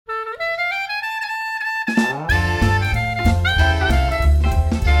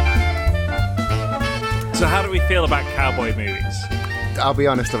do we feel about cowboy movies? I'll be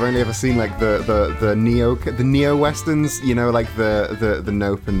honest, I've only ever seen like the neo westerns, you know, like the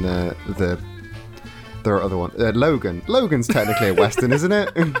Nope and the there are other ones. Logan's technically a western, isn't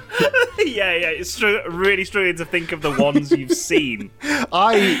it? yeah. It's really struggling to think of the ones you've seen.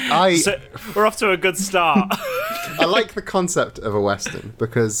 So we're off to a good start. I like the concept of a western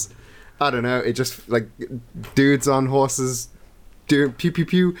because I don't know, it just like dudes on horses doing pew pew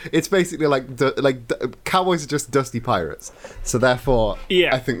pew. It's basically like cowboys are just dusty pirates, so therefore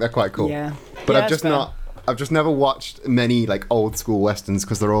I think they're quite cool. Yeah, but yeah, I've just never watched many like old school westerns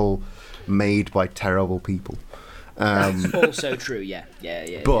because they're all made by terrible people. That's also true. Yeah.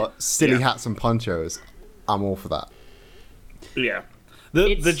 But silly hats and ponchos, I'm all for that. Yeah,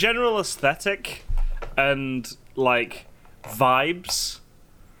 the general aesthetic and like vibes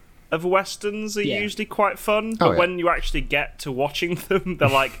of westerns are usually quite fun, but when you actually get to watching them, they're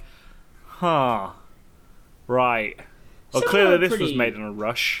like, huh, right. Well, clearly this was made in a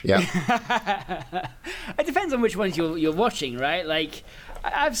rush. Yeah. It depends on which ones you're watching, right? Like,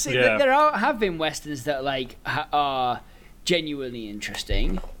 I've seen there have been westerns that like are genuinely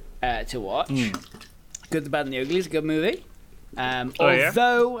interesting to watch. Good, the Bad, and the Ugly is a good movie.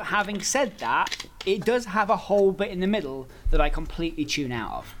 Although, having said that, it does have a whole bit in the middle that I completely tune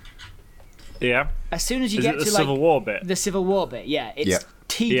out of. Yeah. As soon as you Is get it the to Civil War bit? The Civil War bit, it's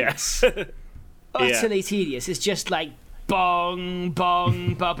tedious. Utterly tedious. It's just like bong,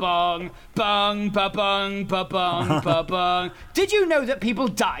 bong, ba bong, bong, ba bong, ba bong, ba bong. Did you know that people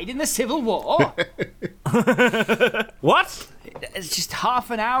died in the Civil War? What? It's just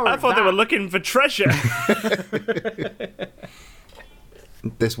half an hour. I thought they were looking for treasure.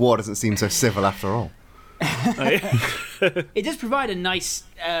 This war doesn't seem so civil after all. It does provide a nice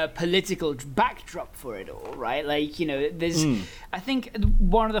political backdrop for it all, right? Like, you know, there's I think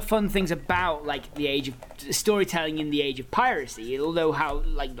one of the fun things about like the age of storytelling in the age of piracy, although how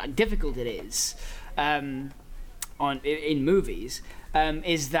like difficult it is in movies,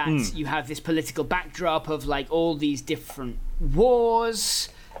 is that you have this political backdrop of like all these different wars,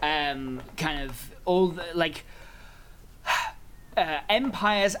 kind of all the, like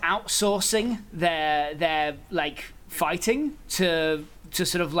empires outsourcing their like fighting to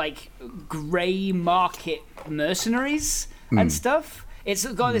sort of like grey market mercenaries and stuff. It's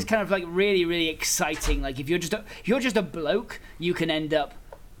got this kind of like really, really exciting. Like if you're just a bloke, you can end up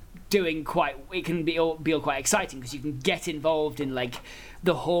doing quite. It can be all quite exciting because you can get involved in like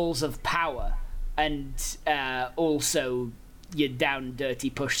the halls of power and also you down and dirty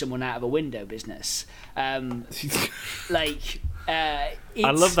push someone out of a window business. Like. I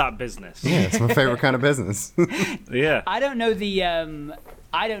love that business. Yeah, it's my favorite kind of business. Yeah. I don't know the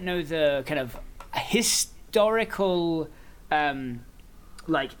kind of historical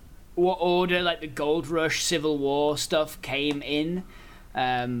like what order like the Gold Rush, Civil War stuff came in,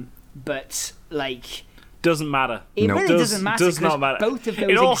 but like doesn't matter. It really doesn't matter. Does not matter. Both of those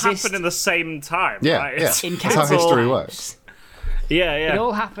it all exist. happened in the same time. Yeah, right? yeah. In That's how history works. Yeah. It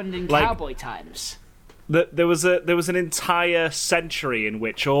all happened in cowboy times. There was an entire century in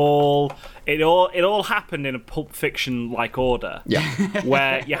which it all happened in a Pulp Fiction like order. Yeah.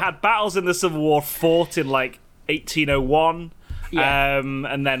 Where you had battles in the Civil War fought in like 1801. Yeah.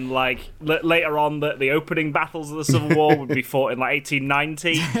 And then like later on the opening battles of the Civil War would be fought in like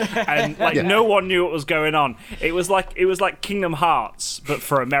 1890, and like no one knew what was going on. It was like Kingdom Hearts but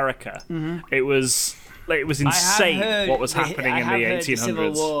for America. It was insane what was happening in the 1800s. The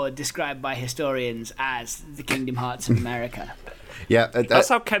Civil War described by historians as the Kingdom Hearts of America. Yeah, that's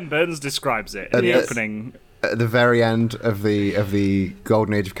how Ken Burns describes it in the opening. At the very end of the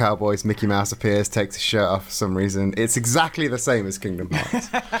Golden Age of Cowboys, Mickey Mouse appears, takes his shirt off for some reason. It's exactly the same as Kingdom Hearts.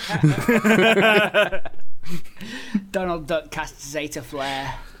 Donald Duck casts Zeta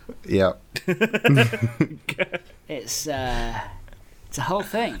Flare. Yeah. It's a whole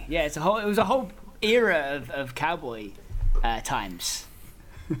thing. Yeah, it was a whole era of cowboy times.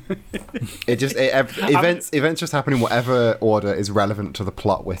 Events just happen in whatever order is relevant to the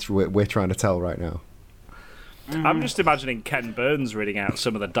plot we're trying to tell right now. I'm just imagining Ken Burns reading out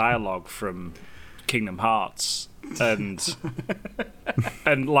some of the dialogue from Kingdom Hearts and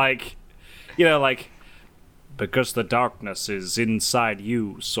like, you know, like, because the darkness is inside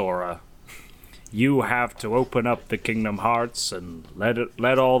you, Sora. You have to open up the Kingdom Hearts and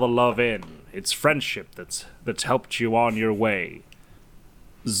let all the love in. It's friendship that's helped you on your way.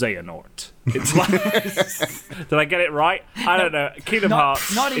 Xehanort. It's like, did I get it right? I don't know. Kingdom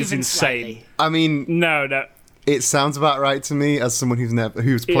Hearts not is even insane. Slightly. I mean, No. It sounds about right to me as someone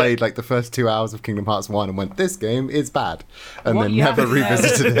who's played like the first 2 hours of Kingdom Hearts 1 and went, this game is bad, and then never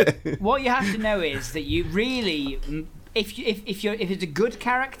revisited it. What you have to know is that you really, if it's a good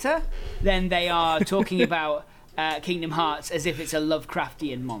character, then they are talking about Kingdom Hearts as if it's a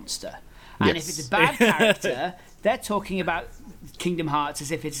Lovecraftian monster. And if it's a bad character, they're talking about Kingdom Hearts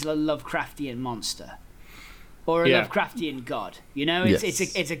as if it's a Lovecraftian monster. Or a Lovecraftian god. You know?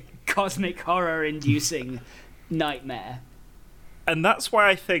 It's a cosmic horror-inducing nightmare. And that's why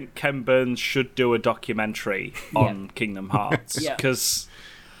I think Ken Burns should do a documentary on Kingdom Hearts. Because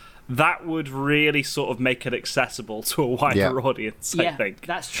that would really sort of make it accessible to a wider audience, I think.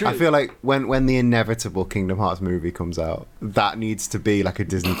 That's true. I feel like when the inevitable Kingdom Hearts movie comes out, that needs to be like a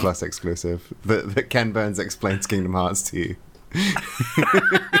Disney Plus exclusive. That Ken Burns explains Kingdom Hearts to you.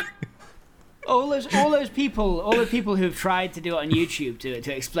 All those people who've tried to do it on YouTube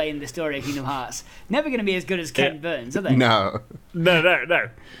to explain the story of Kingdom Hearts, never going to be as good as Ken Burns, are they? No. But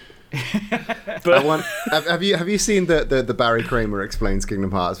have you seen the Barry Kramer explains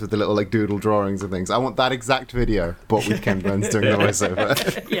Kingdom Hearts with the little like doodle drawings and things? I want that exact video, but with Ken Burns doing the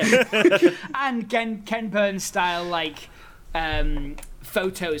voiceover. And Ken Burns style like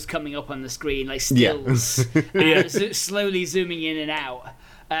photos coming up on the screen, like stills, slowly zooming in and out.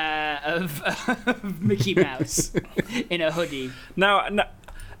 Of Mickey Mouse in a hoodie. Now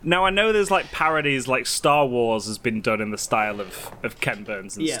I know there's like parodies, like Star Wars has been done in the style of Ken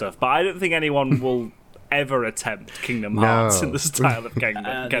Burns and stuff, but I don't think anyone will ever attempt Kingdom Hearts in the style of Ken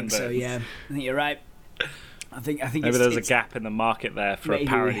Burns. So, yeah, I think you're right. I think maybe there's a gap in the market there for a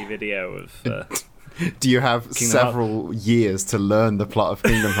parody video of. Do you have several years to learn the plot of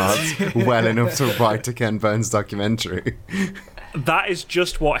Kingdom Hearts well enough to write a Ken Burns documentary? That is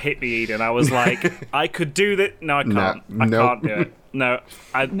just what hit me, Eden. I was like, I could do that. No, I can't. I can't do it. No,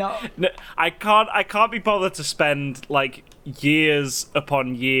 I can't be bothered to spend like years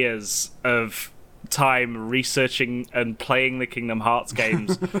upon years of time researching and playing the Kingdom Hearts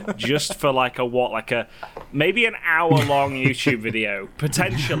games just for like maybe an hour-long YouTube video,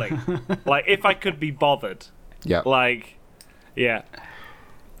 potentially. Like, if I could be bothered. Yeah. Like, yeah.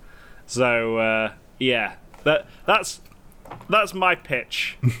 So, that's my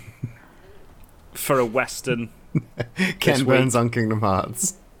pitch for a Western. Ken Burns on Kingdom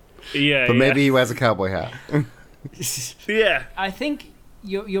Hearts. Yeah, but maybe he wears a cowboy hat. Yeah. I think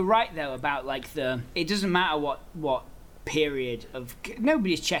you're right though about like it doesn't matter what period of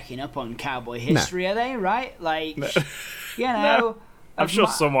nobody's checking up on cowboy history, are they? Right? Like, you know, I'm sure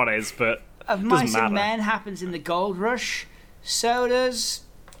someone is, but of Mice and Men happens in the Gold Rush. So does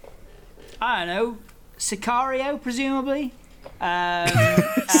I don't know Sicario, presumably.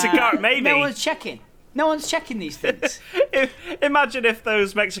 Maybe. No one's checking these things. Imagine if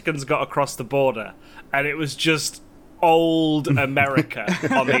those Mexicans got across the border and it was just old America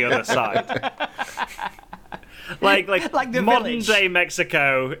on the other side. Like the modern village. Day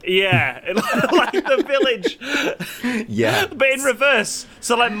Mexico, like the village, but in reverse.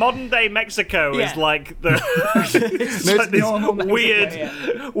 So like modern day Mexico is like this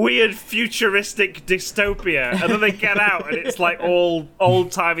weird futuristic dystopia, and then they get out and it's like all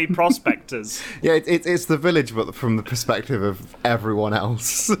old timey prospectors. Yeah, it's the village, but from the perspective of everyone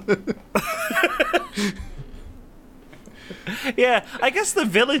else. Yeah, I guess the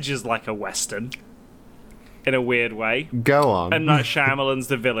village is like a Western. In a weird way. Go on. And like Shyamalan's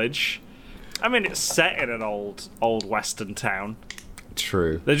The Village. I mean, it's set in an old Western town.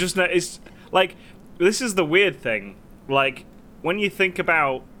 True. There's just no. It's like this is the weird thing. Like when you think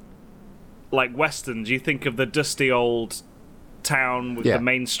about like westerns, you think of the dusty old town with the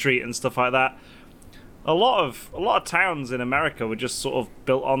main street and stuff like that. A lot of towns in America were just sort of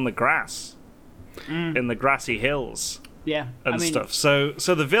built on the grass, in the grassy hills. Yeah, and stuff. So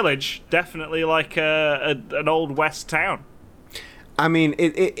the village definitely like an old west town. I mean,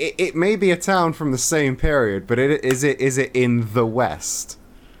 it may be a town from the same period, but is it in the West?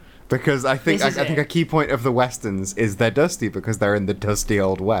 Because I think a key point of the westerns is they're dusty because they're in the dusty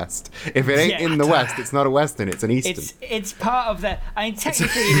old West. If it ain't in the West, it's not a western; it's an eastern. It's part of the. I mean,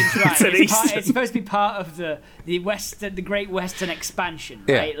 technically, it's right. It's supposed to be part of the Great Western expansion,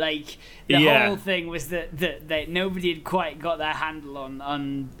 right? Like the whole thing was that nobody had quite got their handle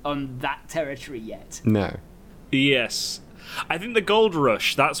on that territory yet. No. Yes, I think the Gold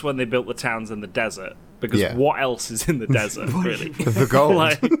Rush. That's when they built the towns in the desert. Because what else is in the desert, really? The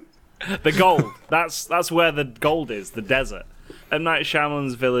gold. The gold. That's where the gold is, the desert. M. Night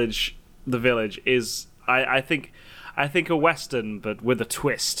Shyamalan's The Village is, I think a Western, but with a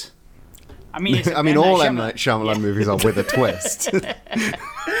twist. I mean, all M. Night Shyamalan movies are with a twist.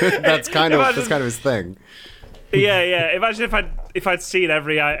 That's kind of his thing. Yeah. Imagine if I'd seen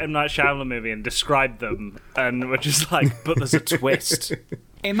every M. Night Shyamalan movie and described them, and we're just like, but there's a twist.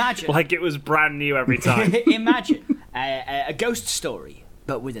 Imagine, like it was brand new every time. Imagine a ghost story,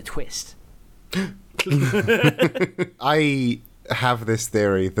 but with a twist. I have this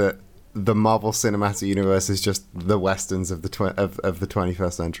theory that the Marvel Cinematic Universe is just the westerns of the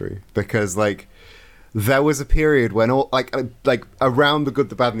 21st century, because like there was a period when all like around The Good,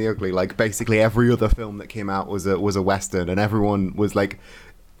 the Bad, and the Ugly, like basically every other film that came out was a western, and everyone was like,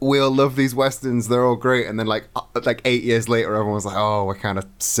 we all love these westerns, they're all great. And then like 8 years later, everyone was like, oh, we're kind of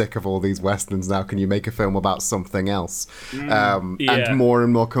sick of all these westerns now, can you make a film about something else? And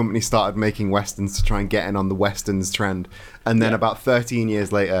more companies started making westerns to try and get in on the westerns trend. And then about 13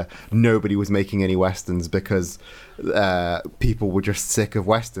 years later, nobody was making any westerns because people were just sick of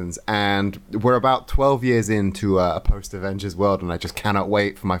westerns. And we're about 12 years into a post-Avengers world, and I just cannot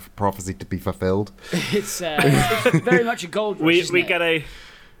wait for my prophecy to be fulfilled. It's very much a gold rush, we get a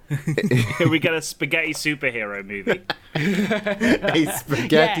spaghetti superhero movie. A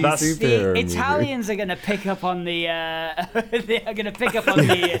spaghetti superhero the Italians are going to pick up on the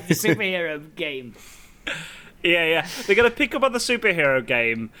superhero game. Yeah. They're going to pick up on the superhero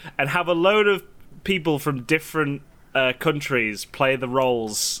game and have a load of people from different countries play the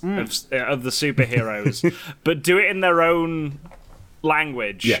roles of the superheroes, but do it in their own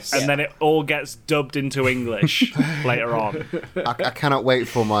language. Yes. And then it all gets dubbed into English later on. I cannot wait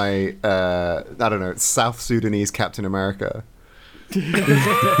for my South Sudanese Captain America.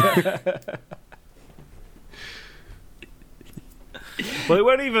 Well, it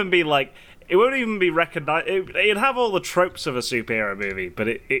won't even be recognized. It'd have all the tropes of a superhero movie, but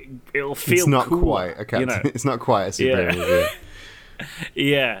it'll feel it's not cooler, quite a captain. It's not quite a superhero movie.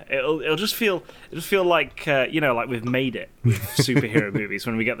 Yeah, it'll just feel like like we've made it with superhero movies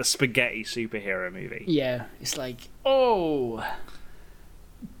when we get the spaghetti superhero movie. Yeah, it's like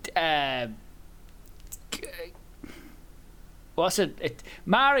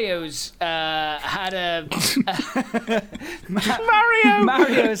Mario's had a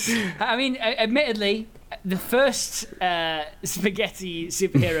Mario's. I mean, admittedly, the first spaghetti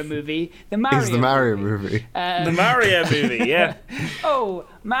superhero movie, the Mario movie. The Mario movie, yeah.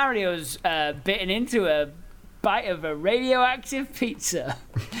 Mario's bitten into a bite of a radioactive pizza.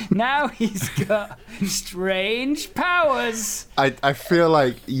 Now he's got strange powers. I feel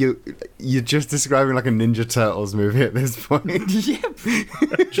like you're just describing like a Ninja Turtles movie at this point. Yep.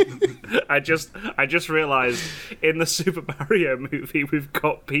 I just realised in the Super Mario movie we've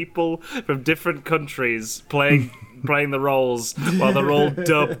got people from different countries playing the roles while they're all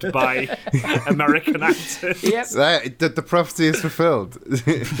dubbed by American actors. Yep. The prophecy is fulfilled.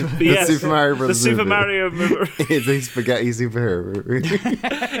 Yes, Super Mario Brothers the Super movie Mario movie is a spaghetti superhero movie.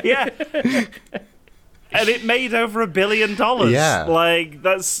 Yeah. And it made over $1 billion. Yeah. Like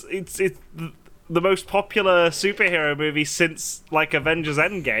it's the most popular superhero movie since like Avengers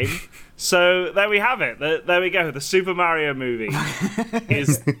Endgame. So there we have it. There we go. The Super Mario movie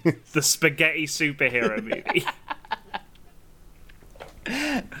is the spaghetti superhero movie.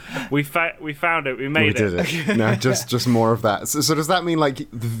 We found it. We made it. We did it. No, just more of that. So does that mean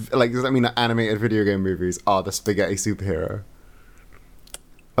does that mean that animated video game movies are the spaghetti superhero?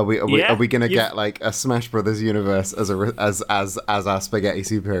 Are we gonna get like a Smash Brothers universe as our spaghetti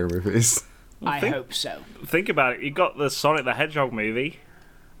superhero movies? I hope so. Think about it. You got the Sonic the Hedgehog movie.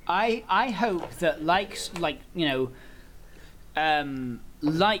 I hope that like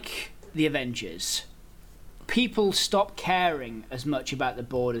the Avengers, people stop caring as much about the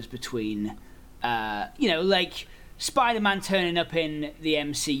borders between, like Spider-Man turning up in the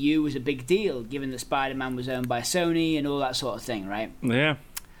MCU was a big deal, given that Spider-Man was owned by Sony and all that sort of thing, right? Yeah.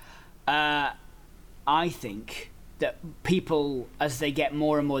 I think that people, as they get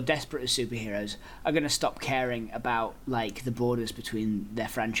more and more desperate as superheroes, are going to stop caring about like the borders between their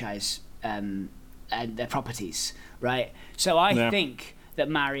franchise and their properties, right? So I think that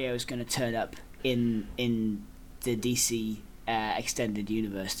Mario is going to turn up in the DC extended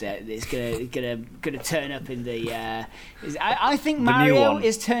universe. It's gonna turn up in the. I think Mario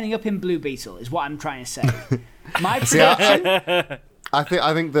is turning up in Blue Beetle. Is what I'm trying to say. My prediction.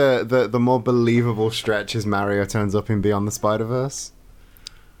 I think the more believable stretch is Mario turns up in Beyond the Spider-Verse.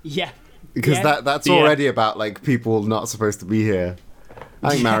 Yeah. Because that's already about like people not supposed to be here.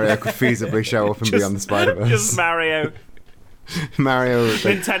 I think Mario could feasibly show up in Beyond the Spider-Verse. Just Mario.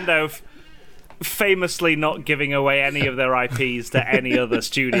 Nintendo famously not giving away any of their IPs to any other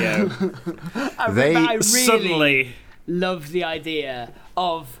studio. I really love the idea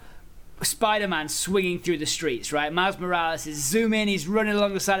of Spider-Man swinging through the streets, right? Miles Morales is zooming, he's running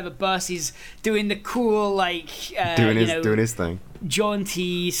along the side of a bus, he's doing the cool, like, doing his thing.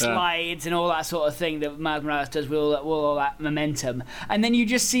 Jaunty slides and all that sort of thing that Miles Morales does with all that momentum. And then you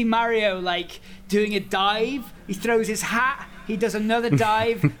just see Mario, like, doing a dive, he throws his hat, he does another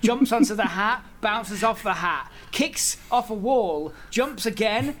dive, jumps onto the hat, bounces off the hat, kicks off a wall, jumps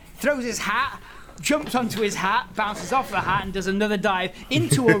again, throws his hat, jumps onto his hat, bounces off the hat, and does another dive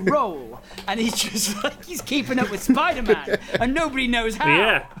into a roll. And he's just like, he's keeping up with Spider-Man, and nobody knows how.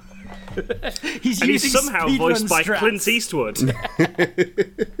 Yeah. He's somehow voiced by Clint Eastwood.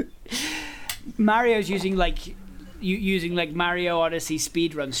 Mario's using like Mario Odyssey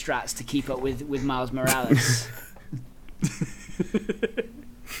speedrun strats to keep up with Miles Morales.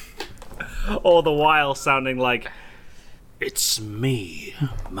 All the while sounding like, it's me,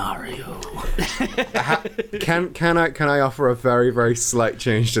 Mario. Can I offer a very, very slight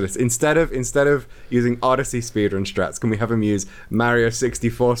change to this? Instead of using Odyssey speedrun strats, can we have him use Mario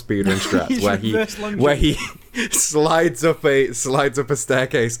 64 speedrun strats where he slides up a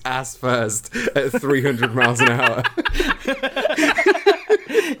staircase ass first at 300 miles an hour?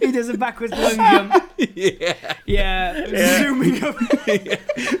 He does a backwards lung jump. Yeah. Zooming up.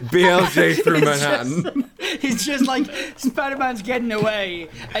 BLJ through Manhattan. He's just like, Spider-Man's getting away,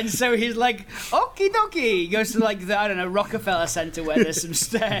 and so he's like, okie dokie. He goes to like the, I don't know, Rockefeller Center where there's some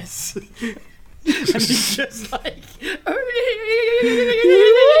stairs. And he's just like,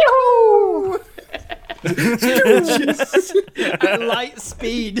 just at light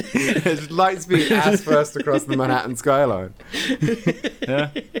speed. Light speed ass first across the Manhattan skyline.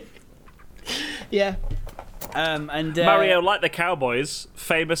 Yeah. And Mario, like the Cowboys,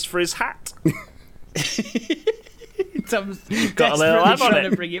 famous for his hat. Tom's Got a little desperately lab on trying it.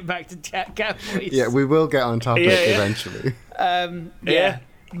 to bring it back to Cowboys. Yeah, we will get on topic eventually. Yeah.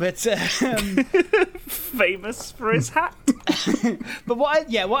 But Famous for his hat. but what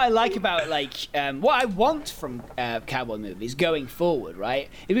I like about what I want from cowboy movies going forward, right?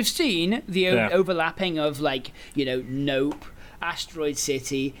 Is we've seen the overlapping of Nope, Asteroid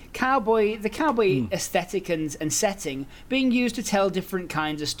City, the cowboy aesthetic and setting being used to tell different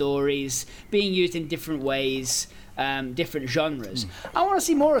kinds of stories, being used in different ways. Different genres. I want to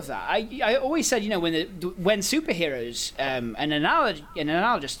see more of that. I always said, when superheroes, an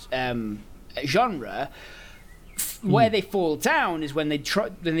analogous genre, where they fall down is when they try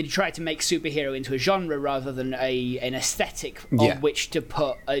to make superhero into a genre rather than an aesthetic on which to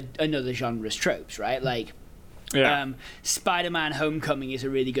put another genre's tropes, right? Like. Spider-Man Homecoming is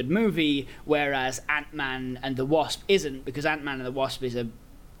a really good movie, whereas Ant-Man and the Wasp isn't, because Ant-Man and the Wasp is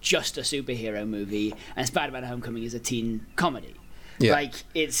just a superhero movie, and Spider-Man Homecoming is a teen comedy. Yeah. Like,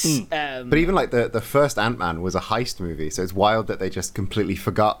 it's... but even like the first Ant-Man was a heist movie, so it's wild that they just completely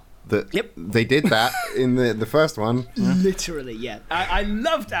forgot that they did that in the first one. Literally, yeah. I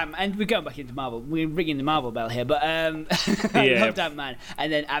loved Ant-Man, and we're going back into Marvel. We're ringing the Marvel bell here, but I loved Ant-Man,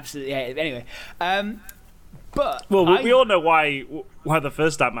 and then absolutely hated it. Anyway, but... Well, we all know why the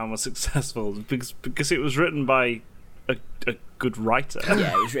first Ant-Man was successful, because it was written by a good writer.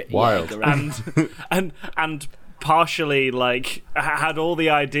 Yeah, it was written. Wild. And partially had all the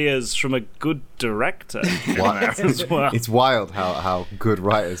ideas from a good director. As well. It's wild how good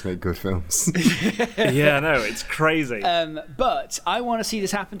writers make good films. Yeah, no, it's crazy. But I want to see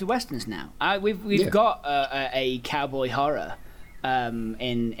this happen to westerns now. We've got a cowboy horror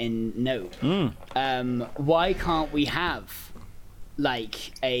in Nope. Why can't we have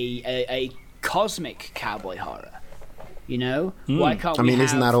a cosmic cowboy horror? Why can't we?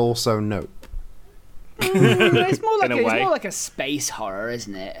 Isn't that also Nope? It's more like a space horror,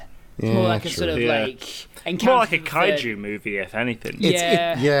 isn't it? It's more like a sort of more like a kaiju movie, if anything.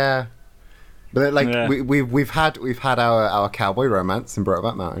 Yeah. But we've had our cowboy romance in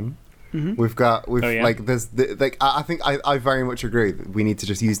Brokeback Mountain. Mm-hmm. I think I very much agree that we need to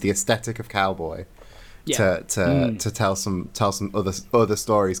just use the aesthetic of cowboy to tell some other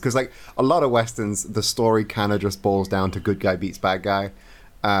stories, because a lot of westerns, the story kind of just boils down to good guy beats bad guy.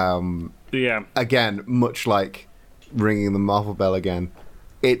 Again, much like ringing the Marvel bell again,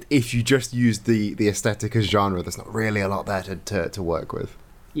 if you just use the aesthetic as genre, there's not really a lot there to work with.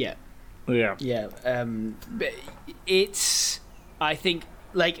 But it's, I think,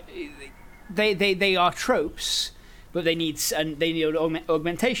 they are tropes, but they need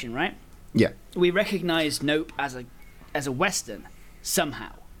augmentation, right? Yeah. We recognize Nope as a western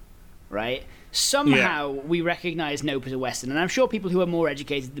somehow, right? Somehow we recognize Nope as a western, and I'm sure people who are more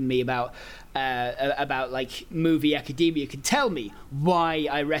educated than me about movie academia can tell me why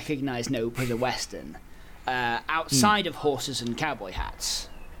I recognize Nope as a western outside of horses and cowboy hats.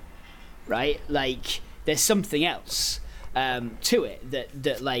 right? Like there's something else to it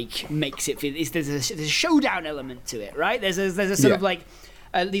that like makes it feel. There's a showdown element to it, right? There's a sort of like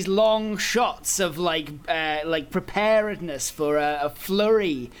these long shots of like preparedness for a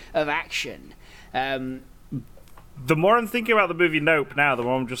flurry of action. The more I'm thinking about the movie Nope now, the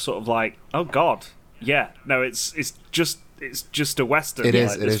more I'm just sort of like, oh god, yeah, no, it's just a western. It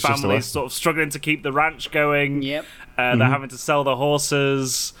is. Like, It this is just a family's western. sort of struggling to keep the ranch going. Yep. They're having to sell the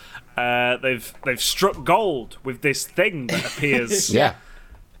horses. They've struck gold with this thing that appears Yeah.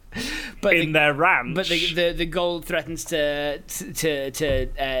 But in their ranch. But the gold threatens to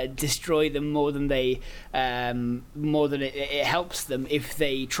destroy them more than it helps them if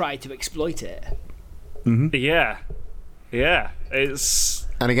they try to exploit it. Yeah. It's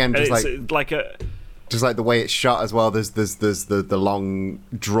And again, just like a. just like the way it's shot as well. There's the long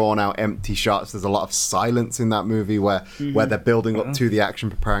drawn out empty shots. There's a lot of silence in that movie where they're building up to the action,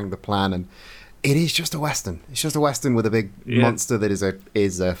 preparing the plan, and it is just a western. It's just a western with a big monster that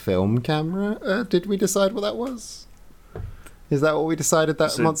is a film camera. Did we decide what that was? Is that what we decided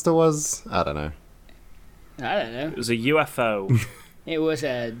that monster was? I don't know. It was a UFO. It was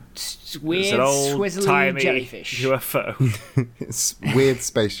a weird, It's an old, swizzly timey jellyfish. UFO. It's weird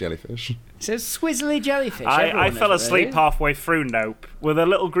space jellyfish. It's a swizzly jellyfish. I Everyone fell knows what asleep it is. halfway through Nope. Were there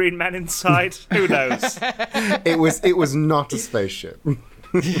little green men inside? Who knows? It was not a spaceship. What?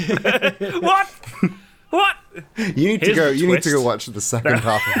 You need to Here's go. the You need to twist. go watch the second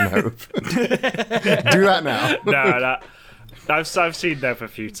half of Nope. Do that now. No. I've seen Nope a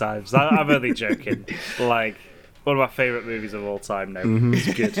few times. I'm only joking. Like, one of my favourite movies of all time. Nope.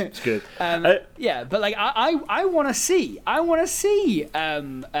 It's good. It's good. Yeah, but like I want to see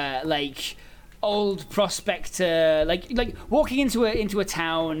like old prospector like walking into a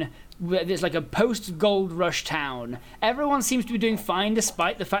town where there's like a post gold rush town. Everyone seems to be doing fine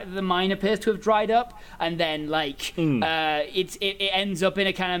despite the fact that the mine appears to have dried up, and then like it ends up in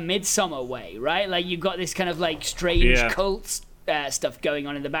a kind of midsummer way, right? Like you've got this kind of like strange cult stuff going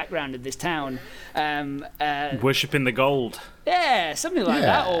on in the background of this town. Worshipping the gold. Yeah, something like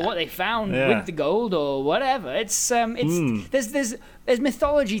that, or what they found with the gold, or whatever. It's there's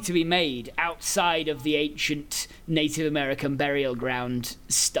mythology to be made outside of the ancient Native American burial ground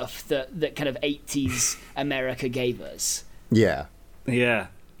stuff that kind of 80s America gave us. Yeah. Yeah.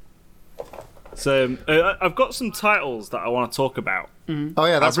 So I've got some titles that I want to talk about. Oh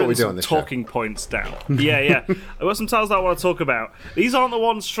yeah, that's I've what we written do on some this talking points down. Yeah. I've got some titles that I want to talk about. These aren't the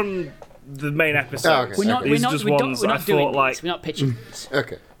ones from the main episode. Oh, okay. We're not doing like these. We're not pitching these. show.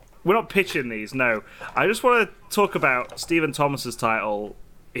 Okay. we're not pitching these. No, I just want to talk about Stephen Thomas's title.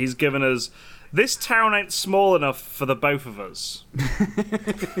 He's given us "This Town Ain't Small Enough for the Both of Us."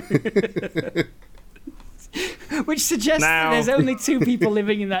 Which suggests that there's only two people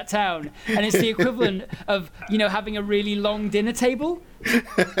living in that town, and it's the equivalent of, you know, having a really long dinner table.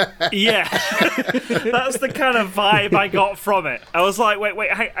 Yeah, that's the kind of vibe I got from it. I was like, wait,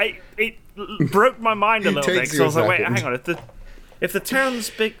 it broke my mind a little bit because I was like, wait, hang on, if the town's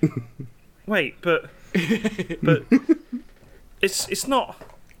big, wait, but it's not.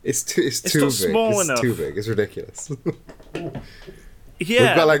 It's too not big. small it's enough. too big. It's ridiculous. Yeah,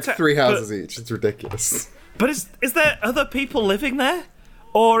 We've got like 3 houses each. It's ridiculous. But is there other people living there,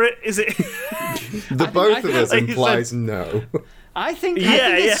 or is it? The both of us like implies no. I think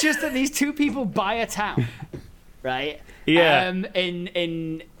Yeah, it's just that these two people buy a town, right? Yeah.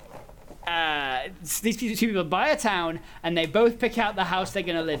 These two people buy a town, and they both pick out the house they're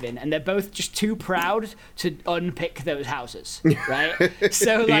going to live in, and they're both just too proud to unpick those houses, right?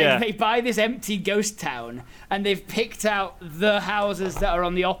 So, they buy this empty ghost town, and they've picked out the houses that are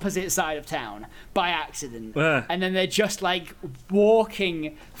on the opposite side of town by accident. And then they're just, like,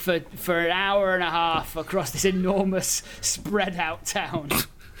 walking for an hour and a half across this enormous, spread-out town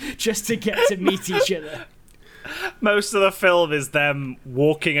just to get to meet each other. Most of the film is them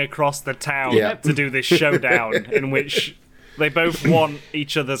walking across the town to do this showdown in which they both want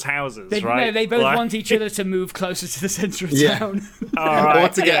each other's houses, right? No, they both want each other to move closer to the centre of town. All right. I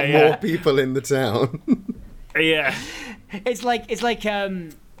want to get more people in the town. Yeah. It's like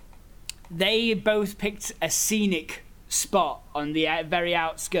they both picked a scenic spot on the very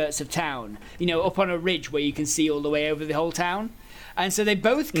outskirts of town, you know, up on a ridge where you can see all the way over the whole town. And so they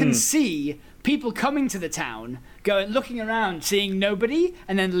both can see people coming to the town, looking around, seeing nobody,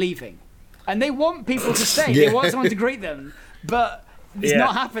 and then leaving. And they want people to stay. They want someone to greet them. But it's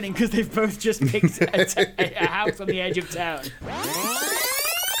not happening because they've both just picked a house on the edge of town.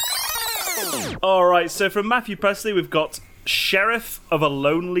 All right, so from Matthew Presley, we've got Sheriff of a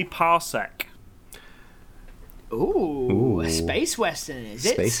Lonely Parsec. Ooh, space western, is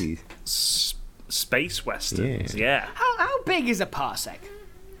it? Spacey. Space westerns, yeah. How big is a parsec?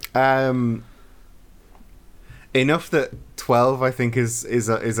 Enough that 12, I think, is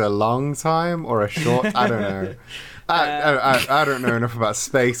a long time or a short. I don't know. I don't know enough about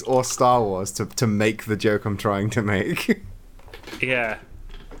space or Star Wars to make the joke I'm trying to make. Yeah.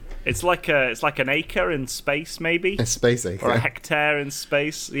 It's like an acre in space, maybe? A space acre. Or a hectare in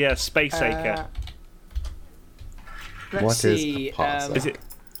space. Yeah, space acre. Let's see. Is a parsec?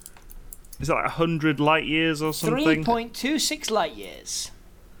 Is it like 100 light years or something? 3.26 light years.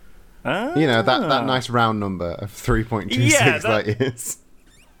 Ah. You know, that nice round number of 3.26 light years.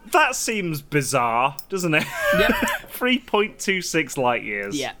 That seems bizarre, doesn't it? Yep. 3.26 light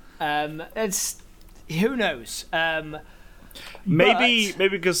years. Yeah. It's who knows. Maybe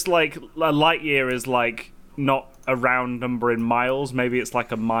because like a light year is like not a round number in miles. Maybe it's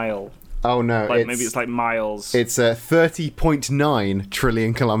like a mile. Oh no! Like maybe it's like miles. It's 30.9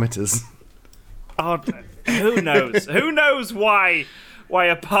 trillion kilometers. Oh, who knows? Who knows why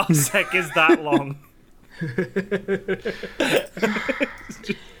a parsec is that long?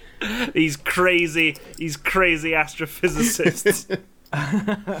 These crazy astrophysicists.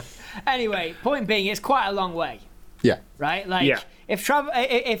 Anyway, point being, it's quite a long way. Yeah. Right? Like if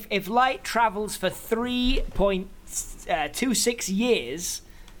light travels for 3.26 years,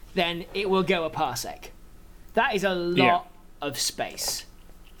 then it will go a parsec. That is a lot of space.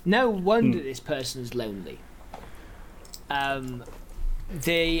 No wonder this person is lonely. The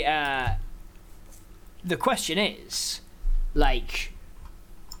question is, like,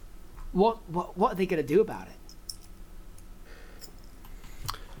 what are they going to do about it?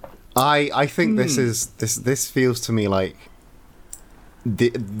 I think this feels to me like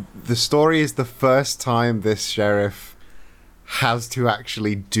the story is the first time this sheriff has to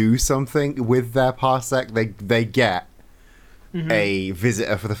actually do something with their parsec. They get a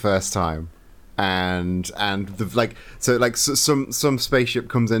visitor for the first time, and some spaceship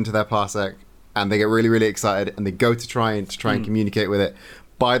comes into their parsec, and they get really, really excited, and they go to try and communicate with it.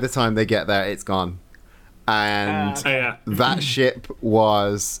 By the time they get there, it's gone. And that ship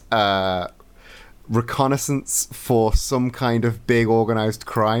was reconnaissance for some kind of big organized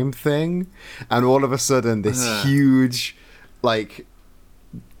crime thing, and all of a sudden this huge like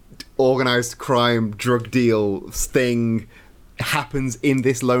organized crime drug deal thing happens in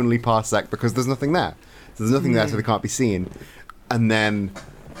this lonely parsec because there's nothing there. So there's nothing there, so they can't be seen. And then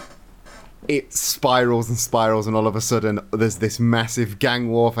it spirals and spirals, and all of a sudden there's this massive gang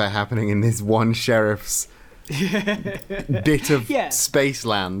warfare happening in this one sheriff's bit of space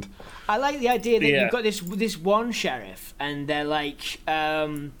land. I like the idea that you've got this one sheriff, and they're like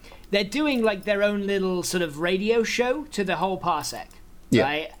they're doing like their own little sort of radio show to the whole parsec,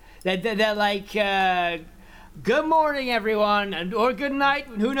 right? They're like, good morning, everyone, or good night,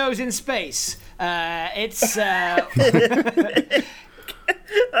 who knows, in space. It's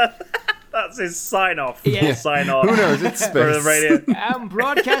that's his sign-off. Yeah. Sign-off. Who knows? It's space. For the radio. I'm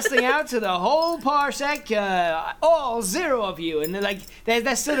broadcasting out to the whole parsec, all 0 of you, and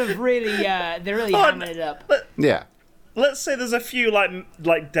they're sort of really hamming it up. Let's say there's a few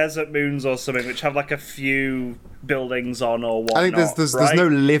like desert moons or something which have like a few buildings on or whatnot. I think there's no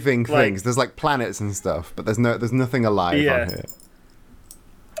living things. There's like planets and stuff, but there's nothing alive on here.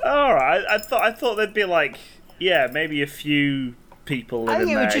 All right, I thought there'd be like maybe a few people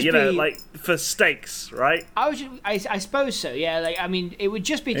living there, like for stakes, right? I suppose so. Yeah, like I mean, it would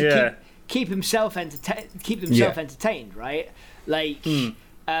just be to keep himself entertained, right? Like,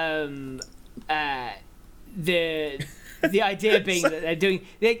 the idea being that they're doing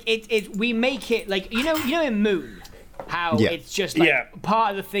it. We make it like you know in Moon, how it's just like part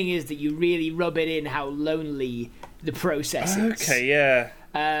of the thing is that you really rub it in how lonely the process is. Okay, yeah.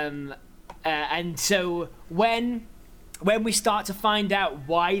 And so when we start to find out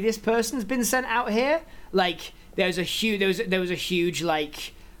why this person's been sent out here, like there was a huge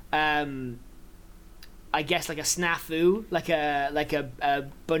like I guess like a snafu, like a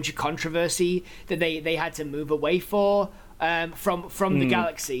bunch of controversy that they had to move away from the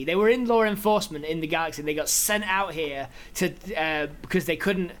galaxy. They were in law enforcement in the galaxy, and they got sent out here to because they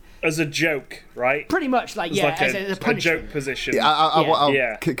couldn't. As a joke, right? Pretty much, like as a punishment. A joke position.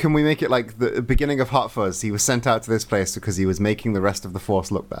 Can we make it like the beginning of Hot Fuzz? He was sent out to this place because he was making the rest of the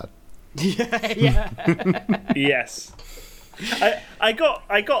Force look bad. Yes. I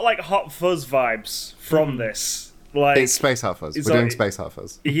got like Hot Fuzz vibes from this. Like it's Space Hot Fuzz. We're doing Space Hot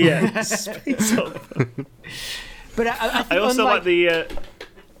Fuzz. Yeah, Space Hot Fuzz. But I think I also like the.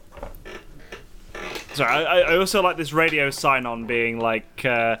 Sorry, I also like this radio sign-on being like,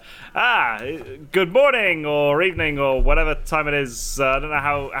 good morning or evening or whatever time it is. I don't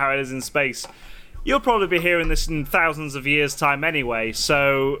know how it is in space. You'll probably be hearing this in thousands of years' time anyway,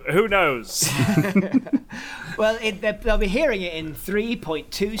 so who knows? Well, they'll be hearing it in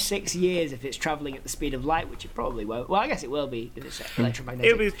 3.26 years if it's travelling at the speed of light, which it probably won't. Well, I guess it will be if it's electromagnetic.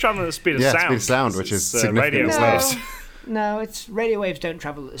 It'll be travelling at the speed of Yeah, sound. speed of sound, which is significantly radio slower. waves. No, it's radio waves don't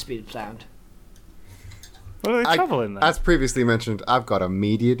travel at the speed of sound. What are they travelling then? As previously mentioned, I've got a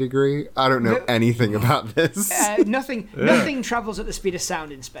media degree. I don't know anything about this. Nothing travels at the speed of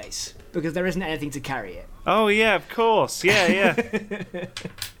sound in space because there isn't anything to carry it. Oh yeah, of course. Yeah.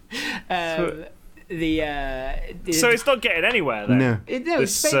 So it's not getting anywhere then. No.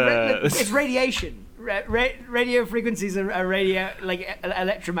 It's radiation. Radio frequencies are radio, like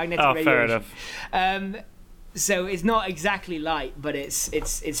electromagnetic radiation. Fair enough. So it's not exactly light, but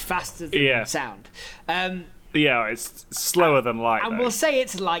it's faster than sound. Yeah, it's slower than light. And though. we'll say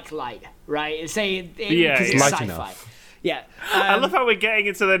it's like light, right? Say Yeah, because it's light sci-fi. enough. Yeah. I love how we're getting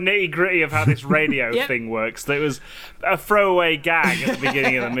into the nitty-gritty of how this radio Yep. thing works. That was a throwaway gag at the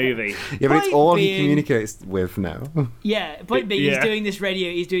beginning of the movie. Yeah, but it's Point all he being- communicates with now. Yeah, point being, Yeah. he's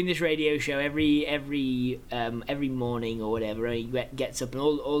doing this radio show every morning or whatever. And he gets up and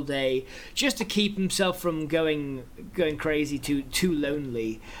all day just to keep himself from going crazy, too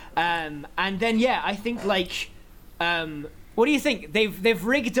lonely. And then I think what do you think? They've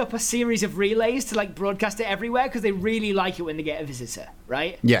rigged up a series of relays to broadcast it everywhere because they really like it when they get a visitor,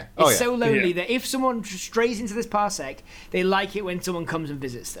 right? Yeah. It's so lonely Yeah. that if someone strays into this Parsec, they like it when someone comes and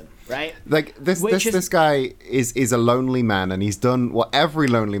visits them, right? Like this guy is a lonely man, and he's done what every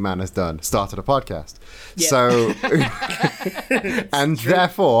lonely man has done: started a podcast. Yeah. So, and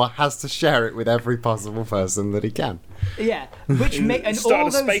therefore has to share it with every possible person that he can. Yeah, and Start all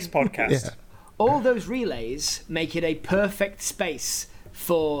a those space podcast. Yeah. all those relays make it a perfect space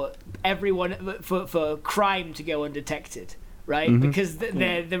for everyone for crime to go undetected, right? Mm-hmm. Because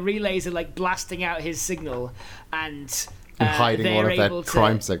the relays are blasting out his signal and Hiding all they're of their able to-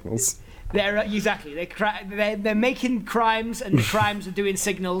 crime signals. They're making crimes, and the crimes are doing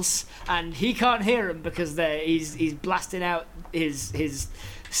signals, and he can't hear them because he's blasting out his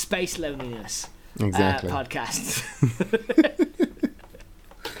space loneliness Exactly. podcast.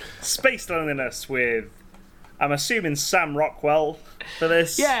 Space Loneliness with, I'm assuming, Sam Rockwell for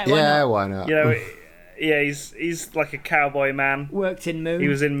this. Yeah, Yeah, why not? You know, yeah, he's like a cowboy man. worked in Moon. He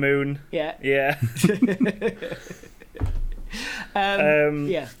was in Moon. Yeah. Yeah.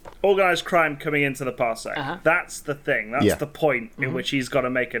 Yeah. Organised crime coming into the Parsec. Uh-huh. That's the thing. That's Yeah. the point in which he's got to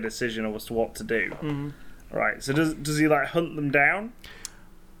make a decision as to what to do. Right. So does he hunt them down?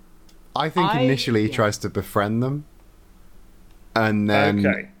 I think initially he tries to befriend them, and then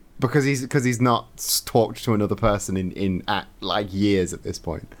Okay. because he's not talked to another person in years at this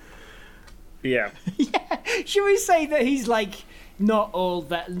point. Yeah. Should we say that he's not all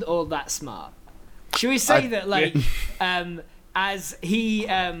that smart? Should we say that as he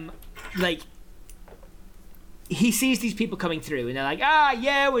he sees these people coming through and they're like,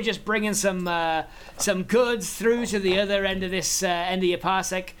 we're just bringing some goods through to the other end of this end of your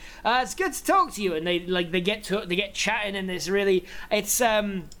Parsec. It's good to talk to you, and they get chatting, and it's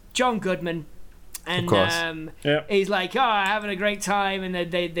John Goodman. And Of course. Yeah. he's like, having a great time, and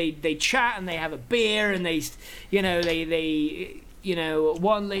they chat and they have a beer, and they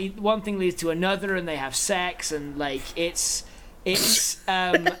one thing leads to another, and they have sex, and it's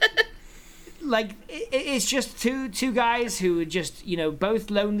it's just two guys who are just both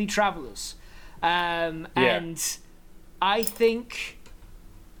lonely travelers, and I think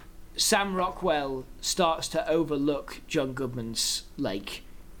Sam Rockwell starts to overlook John Goodman's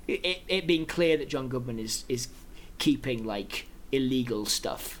it being clear that John Goodman is keeping illegal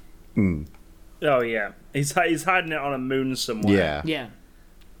stuff. Oh yeah. He's hiding it on a moon somewhere. Yeah.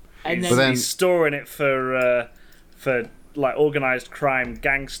 And He's, then he's storing it for organised crime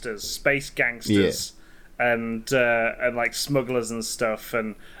gangsters, space gangsters, and smugglers and stuff,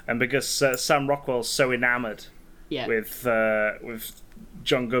 and because Sam Rockwell's so enamoured with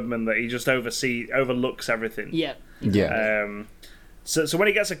John Goodman that he just overlooks everything. Yeah. So when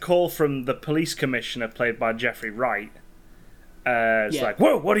he gets a call from the police commissioner played by Jeffrey Wright, it's like,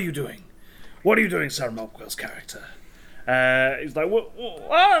 whoa, what are you doing? What are you doing, Sam Rockwell's character? He's like, I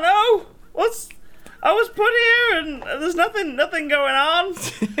don't know. I was put here and there's nothing going on.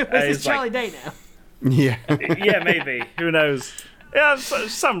 It's Charlie Day now. Yeah. Yeah, maybe. Who knows? Yeah,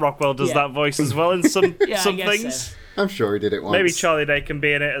 Sam Rockwell does that voice as well in some I guess things. so. I'm sure he did it once. Maybe Charlie Day can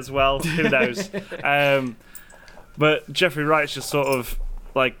be in it as well. Who knows? But Jeffrey Wright's just sort of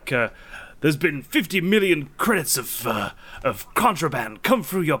there's been 50 million credits of contraband come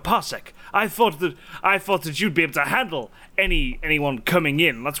through your Parsec. I thought that you'd be able to handle anyone coming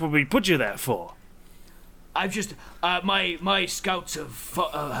in. That's what we put you there for. I've just my scouts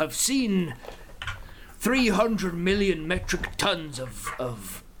have seen 300 million metric tons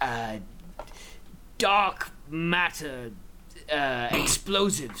of dark matter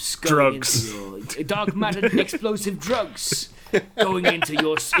explosives going into your dark matter explosive drugs going into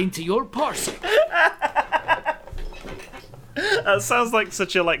your Parsec. That sounds like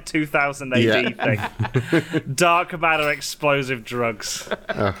such a 2000 AD thing. Dark matter explosive drugs.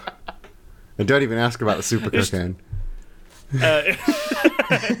 And don't even ask about the super cocaine.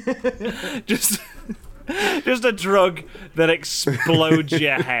 Just a drug that explodes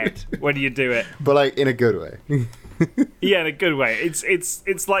your head when you do it. But in a good way. Yeah, in a good way.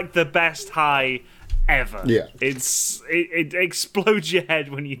 It's like the best high ever. Yeah. It explodes your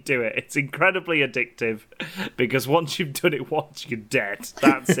head when you do it. It's incredibly addictive because once you've done it once, you're dead.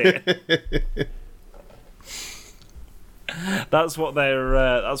 That's it. That's what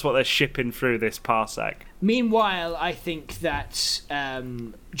they're shipping through this Parsec. Meanwhile, I think that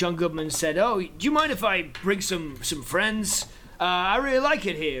John Goodman said, "Oh, do you mind if I bring some friends? I really like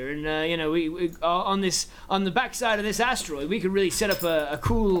it here, and we on the backside of this asteroid, we could really set up a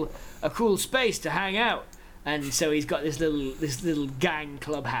cool space to hang out." And so he's got this little gang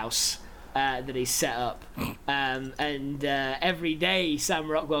clubhouse that he's set up, and every day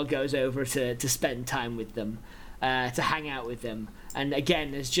Sam Rockwell goes over to spend time with them. To hang out with them, and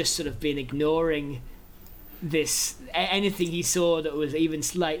again has just sort of been ignoring anything he saw that was even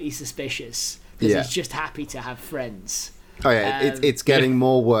slightly suspicious, because he's just happy to have friends. Oh yeah, it's getting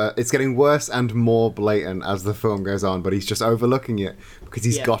more it's getting worse and more blatant as the film goes on, but he's just overlooking it because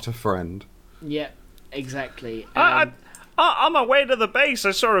he's got a friend. Yeah, exactly. On my way to the base,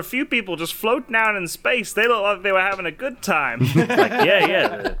 I saw a few people just floating out in space. They looked like they were having a good time.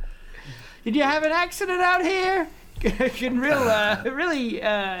 Yeah. Did you have an accident out here? It can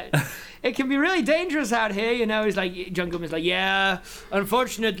it can be really dangerous out here. He's like, John Goodman's like, yeah.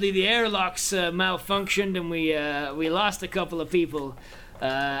 Unfortunately, the airlocks malfunctioned, and we lost a couple of people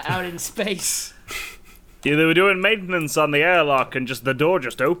out in space. Yeah, they were doing maintenance on the airlock, and just the door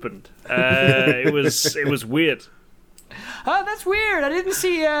just opened. It was weird. Oh, that's weird. I didn't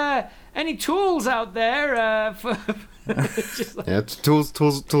see any tools out there for. Tools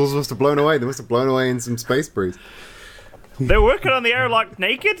must have blown away. They must have blown away in some space breeze. They're working on the airlock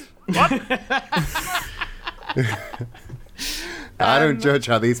naked? What? I don't judge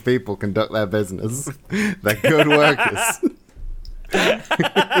how these people conduct their business. They're good workers.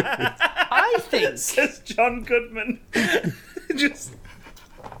 I think says John Goodman.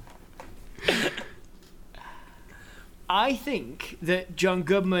 I think that John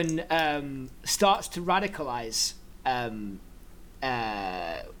Goodman starts to radicalize.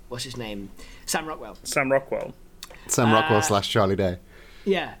 What's his name? Sam Rockwell / Charlie Day.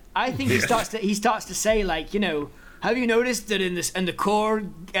 Yeah, I think he starts to say, have you noticed that in the core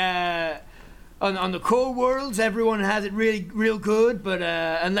on the core worlds everyone has it really real good, but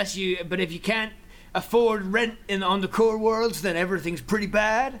if you can't afford rent on the core worlds, then everything's pretty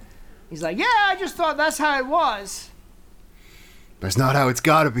bad. He's like, yeah, I just thought that's how it was. That's not how it's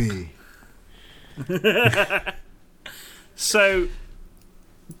gotta be. So,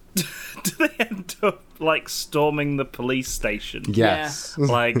 do they end up storming the police station? Yes.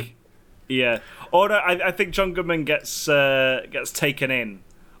 Yeah. Or no, I think John Goodman gets taken in,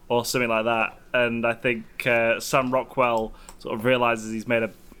 or something like that, and I think Sam Rockwell sort of realizes he's made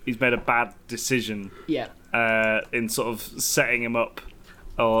a bad decision. Yeah. In sort of setting him up.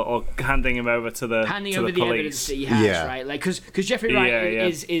 Or handing him over to the handing to over the police. evidence that he has, right? Because Jeffrey Wright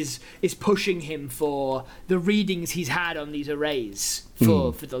is pushing him for the readings he's had on these arrays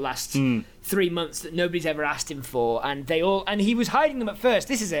for the last 3 months that nobody's ever asked him for, and he was hiding them at first.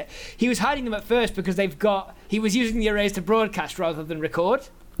 This is it. He was hiding them at first because he was using the arrays to broadcast rather than record.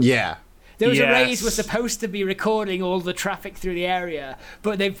 Yeah. Those arrays were supposed to be recording all the traffic through the area,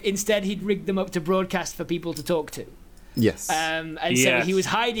 but he'd rigged them up to broadcast for people to talk to. Yes. So he was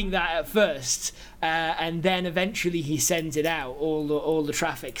hiding that at first, and then eventually he sends it out, all the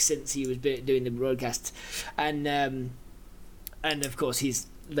traffic, since he was doing the broadcast, and of course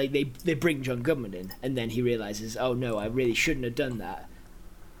they bring John Goodman in, and then he realizes, oh no, I really shouldn't have done that.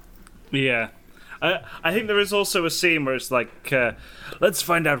 Yeah. I think there is also a scene where it's let's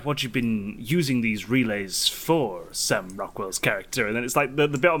find out what you've been using these relays for, Sam Rockwell's character. And then it's like the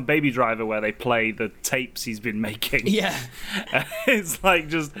bit on Baby Driver where they play the tapes he's been making. Yeah. It's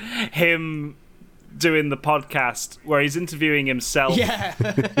just him doing the podcast where he's interviewing himself. Yeah.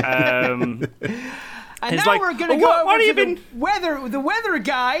 And It's now like, we're gonna "Oh, go what over have to you the weather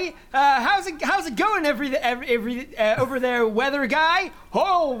guy. How's it going over there, weather guy?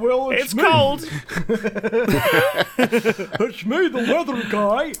 Oh well, It's cold. It's me, the weather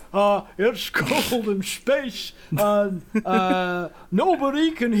guy. It's cold in space, and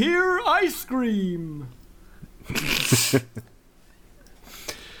nobody can hear ice cream.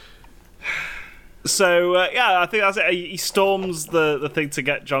 So I think that's it. He storms the thing to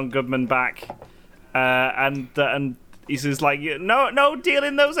get John Goodman back, and he says like, no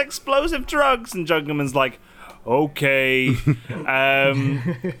dealing those explosive drugs, and John Goodman's like, okay,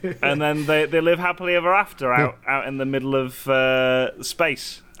 and then they live happily ever after out in the middle of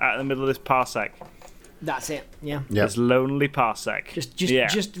space, out in the middle of this Parsec. That's it. Yeah. This lonely Parsec.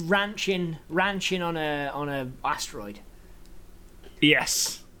 Just ranching on a asteroid.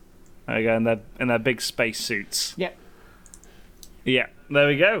 Yes. There we go, in their big space suits. Yep. Yeah, there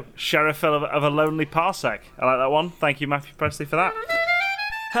we go. Sheriff of a lonely Parsec. I like that one. Thank you, Matthew Presley, for that.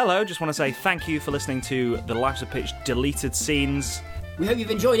 Hello, just want to say thank you for listening to the Lives of Pitch deleted scenes. We hope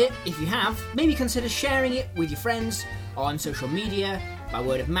you've enjoyed it. If you have, maybe consider sharing it with your friends on social media, by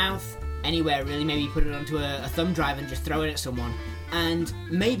word of mouth, anywhere really. Maybe put it onto a thumb drive and just throw it at someone. And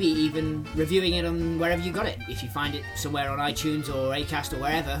maybe even reviewing it on wherever you got it. If you find it somewhere on iTunes or Acast or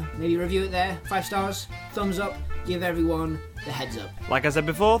wherever, maybe review it there. 5 stars, thumbs up, give everyone the heads up. Like I said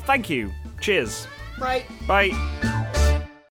before, thank you. Cheers. Right. Bye.